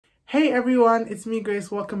Hey everyone, it's me Grace.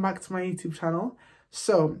 Welcome back to my YouTube channel.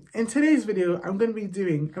 So in today's video, I'm going to be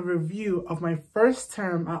doing a review of my first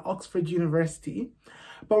term at Oxford University,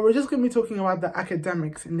 but we're just going to be talking about the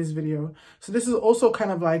academics in this video. So this is also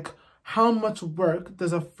kind of like how much work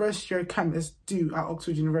does a first year chemist do at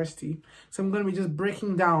Oxford University. So I'm going to be just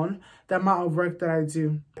breaking down the amount of work that I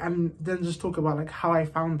do and then just talk about like how I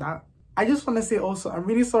found that. I just want to say also, I'm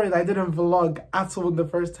really sorry that I didn't vlog at all in the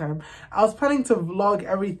first term. I was planning to vlog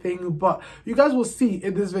everything, but you guys will see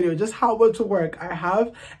in this video just how much work I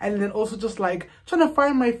have. And then also just like trying to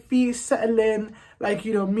find my feet, settle in, like,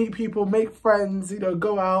 you know, meet people, make friends, you know,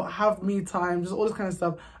 go out, have me time, just all this kind of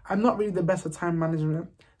stuff. I'm not really the best at time management,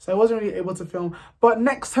 so I wasn't really able to film. But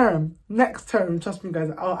next term, trust me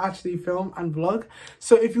guys, I'll actually film and vlog.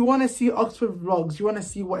 So if you want to see Oxford vlogs, you want to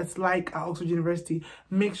see what it's like at Oxford University,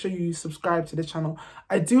 make sure you subscribe to the channel.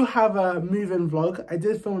 I do have a move-in vlog. I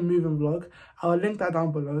did film a move-in vlog. I'll link that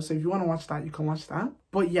down below. So if you want to watch that, you can watch that.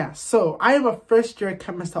 But yeah, so I am a first year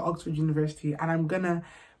chemist at Oxford University and I'm gonna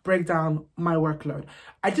break down my workload.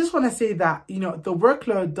 I just want to say that, you know, the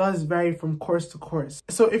workload does vary from course to course.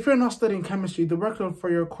 So if you're not studying chemistry, the workload for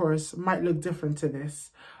your course might look different to this.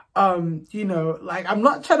 You know, like I'm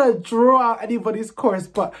not trying to draw out anybody's course,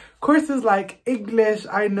 but courses like English,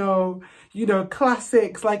 I know, you know,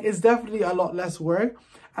 classics, like it's definitely a lot less work.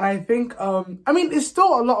 And I think, I mean, it's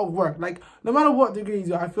still a lot of work. Like no matter what degree you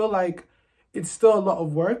do, I feel like it's still a lot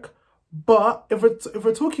of work. But if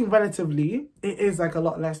we're talking relatively, it is like a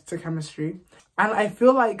lot less to chemistry. And I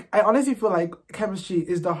honestly feel like chemistry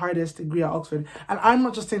is the hardest degree at Oxford. And I'm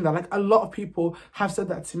not just saying that, like a lot of people have said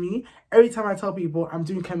that to me. Every time I tell people I'm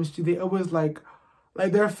doing chemistry, they always like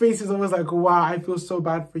their face is always like, wow, I feel so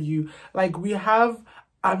bad for you. Like we have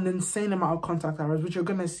an insane amount of contact hours, which you're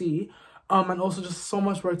gonna see. And also just so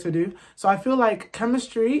much work to do. So I feel like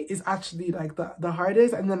chemistry is actually like the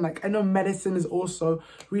hardest. And then like I know medicine is also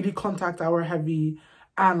really contact hour heavy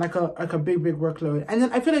and like a big workload. And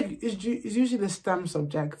then I feel like it's usually the STEM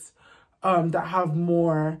subjects that have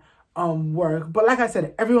more work. But like I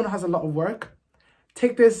said, everyone has a lot of work.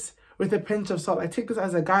 Take this with a pinch of salt. Like take this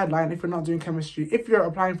as a guideline if you're not doing chemistry. If you're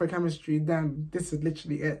applying for chemistry, then this is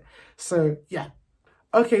literally it. So yeah.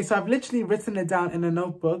 Okay, so I've literally written it down in a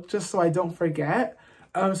notebook just so I don't forget.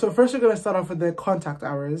 So first we're going to start off with the contact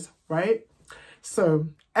hours, right? So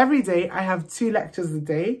every day I have 2 lectures a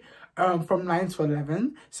day from 9 to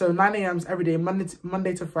 11. So 9 a.m. every day,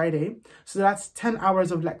 Monday to Friday. So that's 10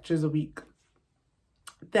 hours of lectures a week.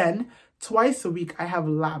 Then twice a week I have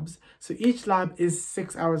labs. So each lab is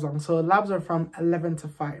 6 hours long. So labs are from 11 to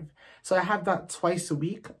 5. So I have that twice a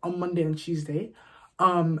week on Monday and Tuesday.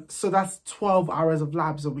 So that's 12 hours of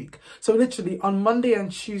labs a week. So literally on Monday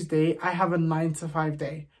and Tuesday, I have a 9 to 5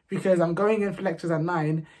 day because I'm going in for lectures at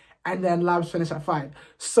 9 and then labs finish at 5.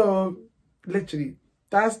 So literally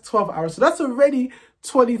that's 12 hours. So that's already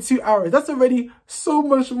 22 hours. That's already so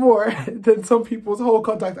much more than some people's whole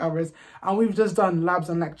contact hours. And we've just done labs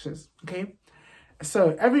and lectures. Okay.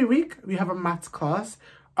 So every week we have a maths class,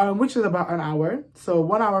 which is about an hour. So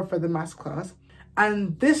 1 hour for the maths class.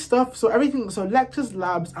 And this stuff, so everything, so lectures,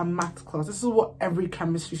 labs, and maths class, this is what every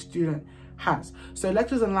chemistry student has. So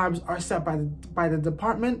lectures and labs are set by the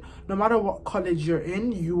department. No matter what college you're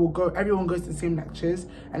in, you will go, everyone goes to the same lectures,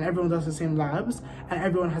 and everyone does the same labs, and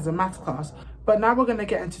everyone has a maths class. But now we're going to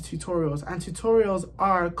get into tutorials, and tutorials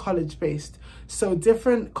are college-based. So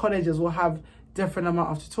different colleges will have different amount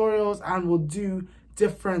of tutorials, and will do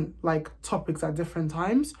different, like, topics at different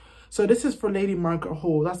times. So this is for Lady Margaret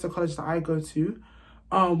Hall. That's the college that I go to.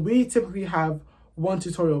 We typically have 1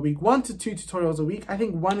 tutorial a week, 1 to 2 tutorials a week. I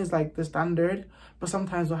think 1 is like the standard, but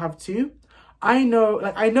sometimes we'll have 2. I know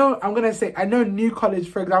New College,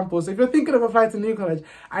 for example. So if you're thinking of applying to New College,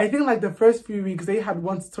 I think like the first few weeks they had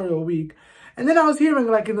 1 tutorial a week. And then I was hearing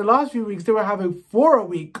like in the last few weeks, they were having 4 a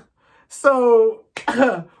week. So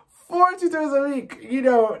 4 tutorials a week, you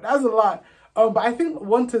know, that's a lot. But I think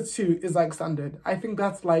 1 to 2 is like standard. I think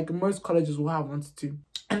that's like most colleges will have 1 to 2.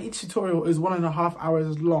 And each tutorial is 1.5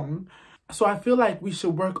 hours long. So I feel like we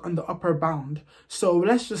should work on the upper bound. So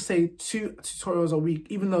let's just say 2 tutorials a week,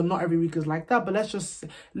 even though not every week is like that. But let's just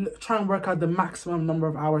try and work out the maximum number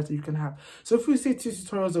of hours that you can have. So if we say 2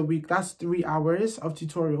 tutorials a week, that's 3 hours of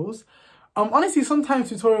tutorials. Honestly,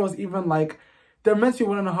 sometimes tutorials even like, they're meant to be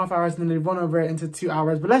 1.5 hours and then they run over it into 2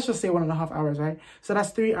 hours. But let's just say 1.5 hours, right? So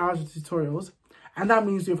that's 3 hours of tutorials. And that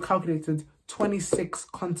means we've calculated 26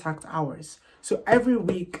 contact hours. So every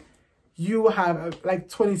week you have like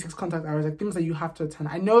 26 contact hours, like things that you have to attend.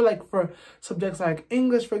 I know like for subjects like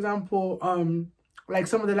English, for example, like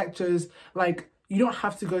some of the lectures, like you don't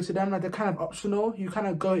have to go to them. Like, they're kind of optional. You kind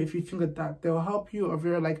of go if you think that they'll help you, or if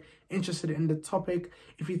you're like interested in the topic,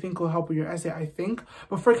 if you think it'll help with your essay, I think.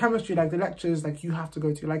 But for chemistry, like the lectures, like you have to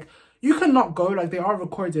go to. Like, you cannot go, like they are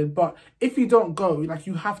recorded, but if you don't go, like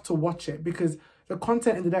you have to watch it, because the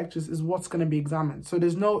content in the lectures is what's going to be examined. So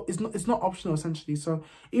there's no, it's not optional essentially. So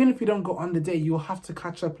even if you don't go on the day, you'll have to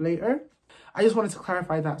catch up later. I just wanted to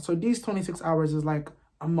clarify that. So these 26 hours is like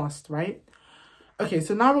a must, right? Okay,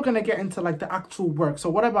 so now we're going to get into like the actual work. So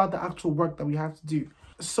what about the actual work that we have to do?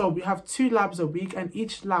 So we have 2 labs a week, and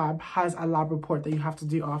each lab has a lab report that you have to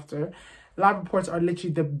do after. Lab reports are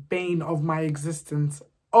literally the bane of my existence.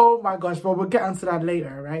 Oh my gosh, but we'll get into that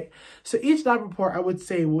later, right? So each lab report, I would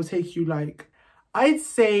say, will take you like, I'd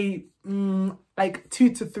say like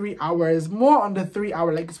 2 to 3 hours, more on the 3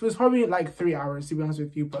 hour. Like, it's probably like 3 hours, to be honest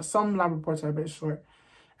with you, but some lab reports are a bit short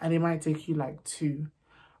and they might take you like 2.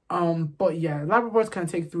 But yeah, lab reports can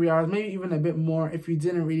take 3 hours, maybe even a bit more if you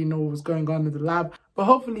didn't really know what was going on in the lab, but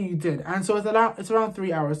hopefully you did. And so it's around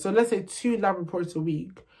 3 hours. So let's say 2 lab reports a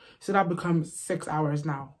week. So that becomes 6 hours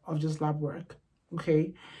now of just lab work.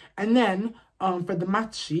 Okay. And then for the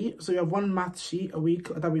math sheet, so we have 1 math sheet a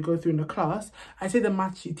week that we go through in the class. I say the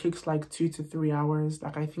math sheet takes like 2 to 3 hours.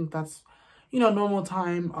 Like, I think that's, you know, normal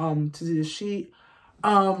time to do the sheet.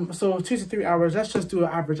 So 2 to 3 hours, let's just do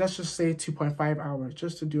an average. Let's just say 2.5 hours,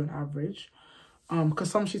 just to do an average.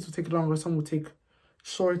 Because some sheets will take longer, some will take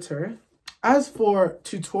shorter. As for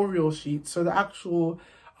tutorial sheets, so the actual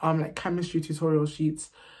like chemistry tutorial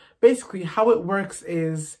sheets, basically how it works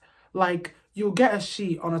is like, you'll get a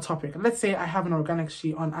sheet on a topic. Let's say I have an organic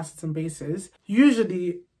sheet on acids and bases.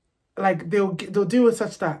 Usually, like they'll do it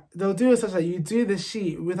such that you do the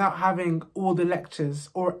sheet without having all the lectures,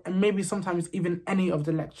 or maybe sometimes even any of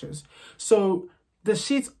the lectures. So the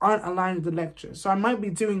sheets aren't aligned with the lectures. So I might be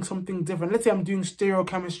doing something different. Let's say I'm doing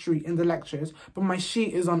stereochemistry in the lectures, but my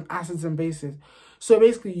sheet is on acids and bases. So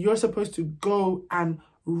basically, you're supposed to go and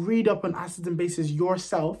read up on acids and bases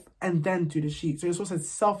yourself and then do the sheet. So you're supposed to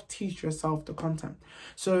self-teach yourself the content.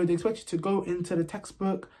 So they expect you to go into the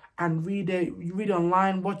textbook and read it. You read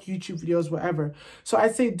online, watch YouTube videos, whatever. So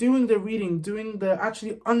I'd say doing the reading,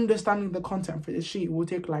 actually understanding the content for the sheet will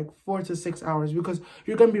take like 4 to 6 hours, because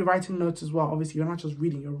you're going to be writing notes as well. Obviously, you're not just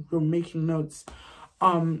reading, you're making notes,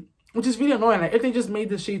 which is really annoying. Like, if they just made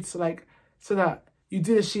the sheets like so that you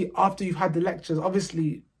do the sheet after you've had the lectures,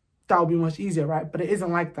 obviously that would be much easier, right? But it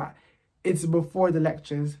isn't like that. It's before the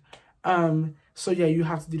lectures. So yeah, you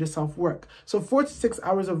have to do the self-work. So 4 to 6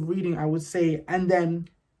 hours of reading, I would say, and then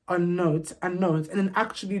on notes, and then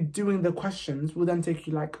actually doing the questions will then take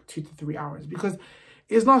you like 2 to 3 hours, because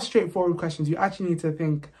it's not straightforward questions. You actually need to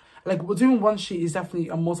think. Like, we're doing one sheet is definitely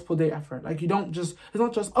a multiple day effort. Like, it's not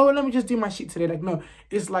just, oh, let me just do my sheet today. Like, no,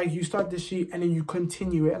 it's like you start the sheet and then you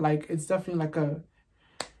continue it. Like, it's definitely like a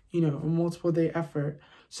multiple day effort.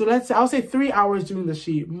 So I'll say 3 hours doing the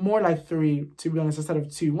sheet, more like 3, to be honest, instead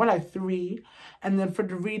of 2, more like 3. And then for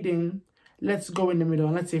the reading, let's go in the middle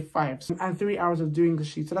and let's say 5. And 3 hours of doing the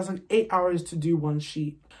sheet. So that's like 8 hours to do one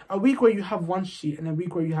sheet. A week where you have one sheet and a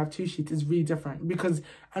week where you have 2 sheets is really different, because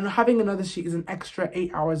having another sheet is an extra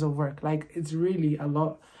 8 hours of work. Like, it's really a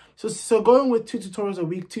lot. So going with 2 tutorials a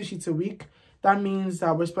week, 2 sheets a week, that means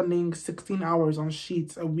that we're spending 16 hours on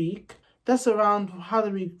sheets a week. That's around,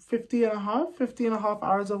 50 and a half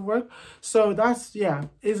hours of work. So that's, yeah,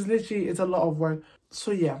 it's a lot of work.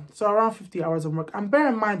 So yeah, so around 50 hours of work. And bear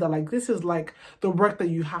in mind that like, this is like the work that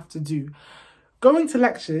you have to do. Going to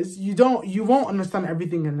lectures, you won't understand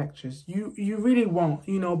everything in lectures. You really won't,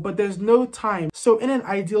 but there's no time. So in an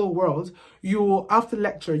ideal world, you will, after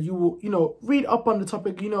lecture, you will, read up on the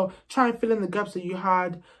topic, try and fill in the gaps that you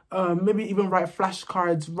had, maybe even write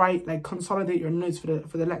flashcards, like consolidate your notes for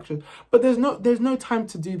the lectures. But there's no time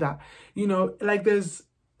to do that. Like, there's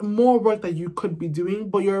more work that you could be doing,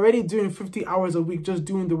 but you're already doing 50 hours a week just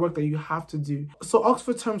doing the work that you have to do. So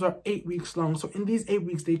Oxford terms are 8 weeks long. So in these 8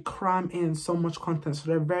 weeks, they cram in so much content. So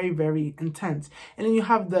they're very, very intense. And then you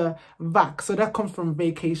have the VAC. So that comes from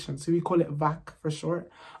vacation. So we call it VAC for short.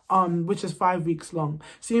 Which is 5 weeks long.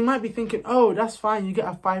 So you might be thinking, oh, that's fine, you get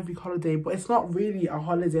a 5-week holiday, but it's not really a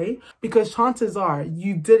holiday, because chances are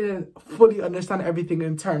you didn't fully understand everything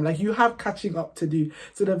in term. Like, you have catching up to do.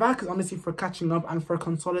 So the VAC is honestly for catching up and for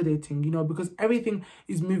consolidating, because everything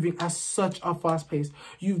is moving at such a fast pace.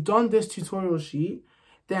 You've done this tutorial sheet,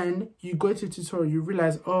 then you go to tutorial, you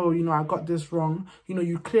realize, oh, I got this wrong.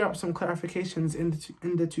 You clear up some clarifications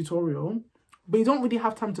in the tutorial. but you don't really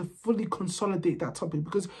have time to fully consolidate that topic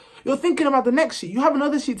because you're thinking about the next sheet. You have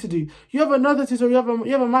another sheet to do. You have another tutorial.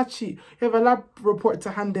 You have a math sheet. You have a lab report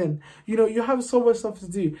to hand in. You know, you have so much stuff to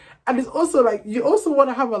do. And it's also like, you also want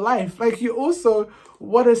to have a life. Like, you also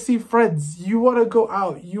want to see friends. You want to go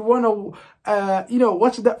out. You want to, you know,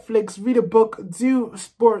 watch Netflix, read a book, do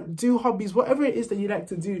sport, do hobbies, whatever it is that you like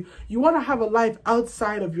to do. You want to have a life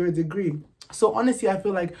outside of your degree. So honestly, I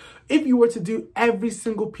feel like if you were to do every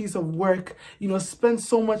single piece of work, you know, spend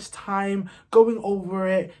so much time going over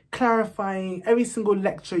it, clarifying every single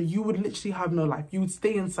lecture, you would literally have no life. You would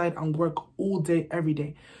stay inside and work all day, every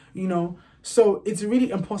day, you know. So it's really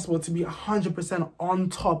impossible to be 100% on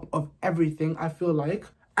top of everything, I feel like.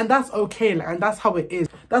 And that's okay, like, and that's how it is.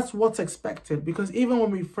 That's what's expected. Because even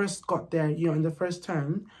when we first got there, you know, in the first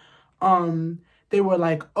term, they were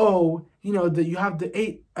like, oh, you know, you have the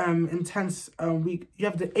 8 intense week, you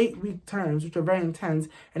have the 8-week terms, which are very intense,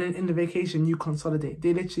 and then in the vacation you consolidate.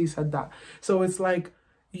 They literally said that. So it's like,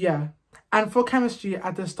 yeah. And for chemistry,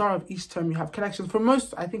 at the start of each term you have collections. For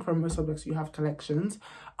most, I think for most subjects you have collections.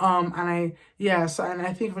 And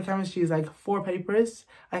I think for chemistry it's like 4 papers,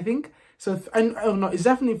 I think. So oh no, it's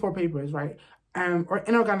definitely 4 papers, right? Or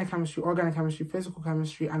inorganic chemistry, organic chemistry, physical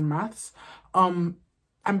chemistry, and maths.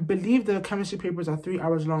 I believe the chemistry papers are 3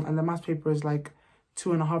 hours long and the math paper is like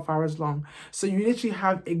 2.5 hours long. So you literally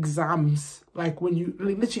have exams like when you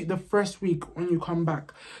literally the first week when you come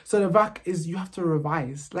back. So the VAC is you have to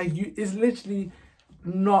revise. Like it's literally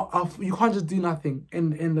not off. You can't just do nothing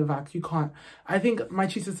in the VAC. You can't. I think my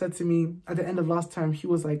tutor said to me at the end of last term, he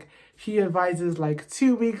was like, he advises like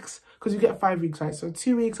 2 weeks, because you get 5 weeks, right? So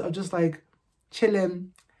 2 weeks of just like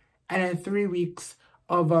chilling, and then 3 weeks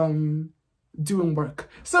of doing work.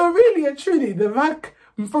 So really and truly, the VAC,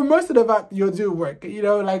 for most of the VAC, you're doing work. You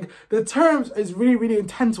know, like the terms is really, really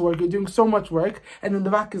intense work. You're doing so much work. And then the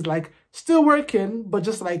VAC is like still working, but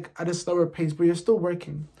just like at a slower pace, but you're still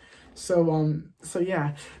working. So,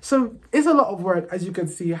 yeah. So it's a lot of work, as you can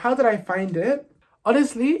see. How did I find it?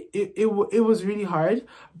 Honestly, it was really hard,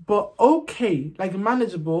 but okay, like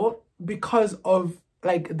manageable because of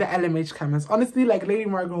like the LMH chemists. Honestly, like Lady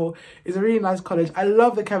Margot is a really nice college. I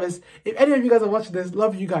love the chemists. If any of you guys are watching this,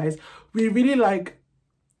 love you guys. We really like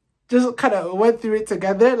just kind of went through it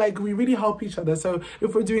together. Like we really help each other. So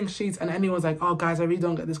if we're doing sheets and anyone's like, oh guys, I really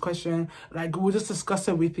don't get this question, like we'll just discuss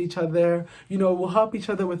it with each other. You know, we'll help each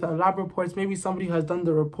other with our lab reports. Maybe somebody has done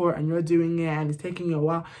the report and you're doing it and it's taking you a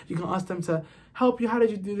while. You can ask them to help you. How did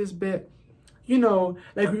you do this bit? You know,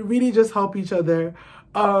 like we really just help each other.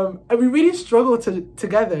 And we really struggle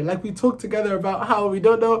together. Like we talk together about how we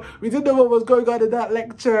didn't know what was going on in that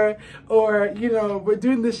lecture, or you know, we're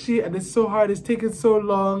doing this sheet and it's so hard, it's taking so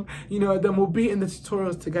long, you know. Then we'll be in the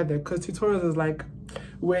tutorials together, because tutorials is like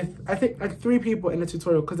with I think like 3 people in the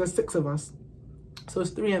tutorial, because there's 6 of us. So it's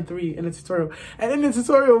 3 and 3 in the tutorial. And in the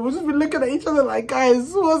tutorial, we'll just be looking at each other like,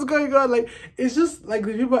 guys, what's going on? Like, it's just like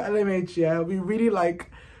the people at LMH, yeah, we really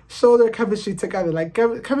like shoulder chemistry together. Like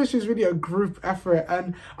chemistry is really a group effort,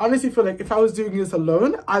 and I honestly feel like if I was doing this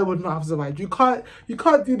alone, I would not have survived. You can't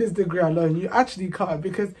do this degree alone. You actually can't,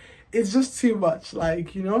 because it's just too much,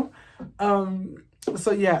 like, you know.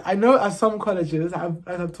 So yeah, I know at some colleges, as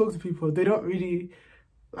I've talked to people, they don't really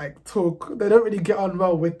like talk, they don't really get on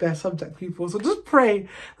well with their subject people. So just pray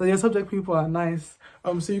that your subject people are nice,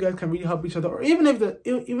 so you guys can really help each other. Or even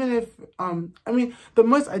if I mean, the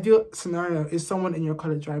most ideal scenario is someone in your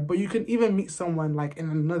college, right? But you can even meet someone like in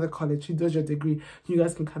another college who does your degree. You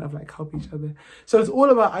guys can kind of like help each other. So it's all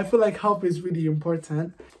about, I feel like help is really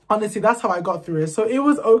important. Honestly, that's how I got through it. So it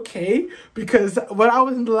was okay, because when I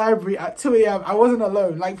was in the library at 2 a.m, I wasn't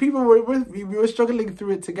alone. Like people were with me. We were struggling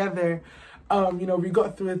through it together. You know, we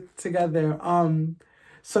got through it together.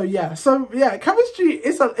 So yeah, chemistry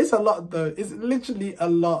is a lot though. It's literally a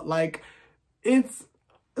lot. Like it's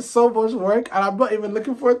so much work, and I'm not even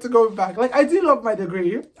looking forward to going back. Like I do love my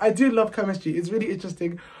degree. I do love chemistry. It's really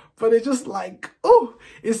interesting, but it's just like, oh,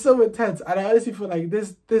 it's so intense. And I honestly feel like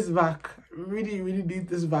this VAC, really need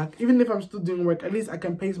this VAC. Even if I'm still doing work, at least I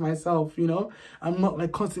can pace myself, you know. I'm not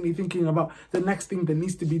like constantly thinking about the next thing that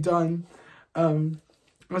needs to be done.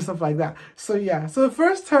 And stuff like that. So yeah, so the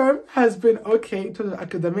first term has been okay to the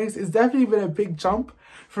academics. It's definitely been a big jump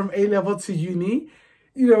from A level to uni.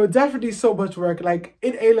 you know, definitely so much work. Like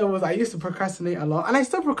in A-levels, I used to procrastinate a lot, and I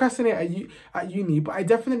still procrastinate at uni, but I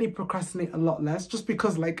definitely procrastinate a lot less, just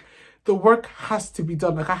because like the work has to be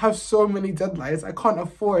done. Like I have so many deadlines, I can't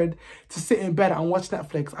afford to sit in bed and watch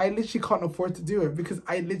Netflix. I literally can't afford to do it because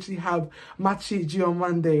I literally have math sheet due on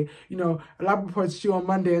Monday, you know, lab reports due on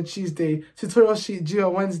Monday and Tuesday, tutorial sheet due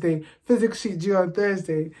on Wednesday, physics sheet due on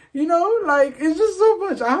Thursday. You know, like it's just so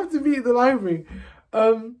much. I have to be in the library.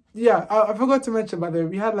 Yeah, I forgot to mention, by the way,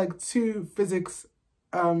 we had like 2 physics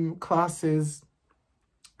classes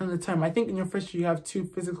in the term. I think in your first year you have 2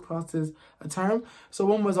 physics classes a term. So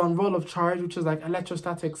one was on role of charge, which was like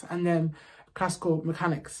electrostatics, and then classical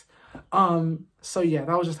mechanics. So yeah,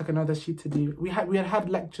 that was just like another sheet to do. We had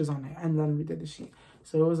lectures on it, and then we did the sheet,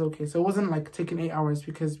 so it was okay. So it wasn't like taking 8 hours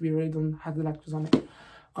because we already had the lectures on it. It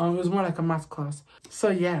was more like a math class. So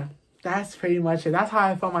yeah, that's pretty much it. That's how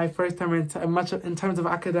I found my first term in terms of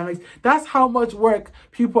academics. That's how much work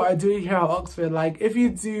people are doing here at Oxford. Like if you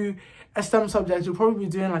do a STEM subject, you'll probably be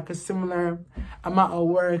doing like a similar amount of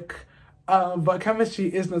work. But chemistry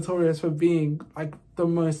is notorious for being like the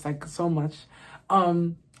most, like so much.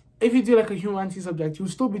 If you do like a humanities subject, you'll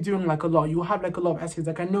still be doing like a lot. You'll have like a lot of essays.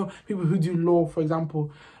 Like I know people who do law, for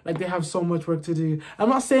example, like they have so much work to do. I'm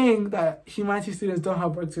not saying that humanities students don't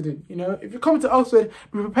have work to do. You know, if you come to Oxford,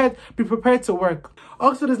 be prepared to work.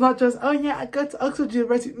 Oxford is not just, oh yeah, I go to Oxford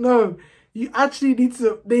University. No, you actually need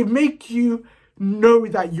to, they make you know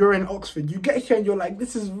that you're in Oxford. You get here and you're like,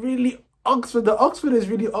 this is really Oxford. The Oxford is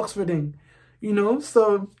really Oxfording, you know?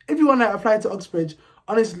 So if you want to apply to Oxford,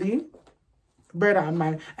 honestly, bear that in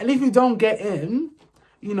mind. And if you don't get in,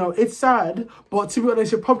 you know, it's sad, but to be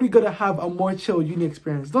honest, you're probably going to have a more chill uni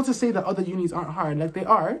experience. Not to say that other unis aren't hard, like they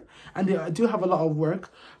are, and they do have a lot of work,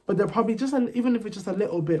 but they're probably just, even if it's just a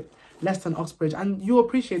little bit less than Oxbridge, and you'll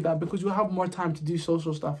appreciate that because you'll have more time to do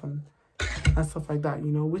social stuff and stuff like that,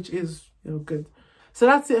 you know, which is, you know, good. So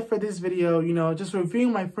that's it for this video, you know, just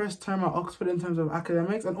reviewing my first term at Oxford in terms of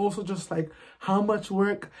academics, and also just like how much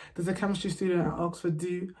work does a chemistry student at Oxford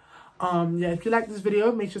do. Yeah, if you like this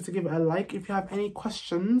video, make sure to give it a like. If you have any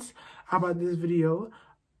questions about this video,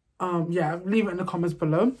 yeah, leave it in the comments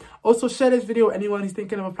below. Also, share this video with anyone who's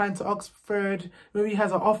thinking of applying to Oxford, maybe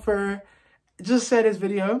has an offer. Just share this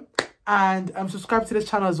video, and subscribe to this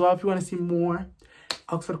channel as well if you want to see more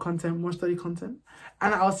Oxford content, more study content.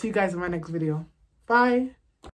 And I'll see you guys in my next video. Bye.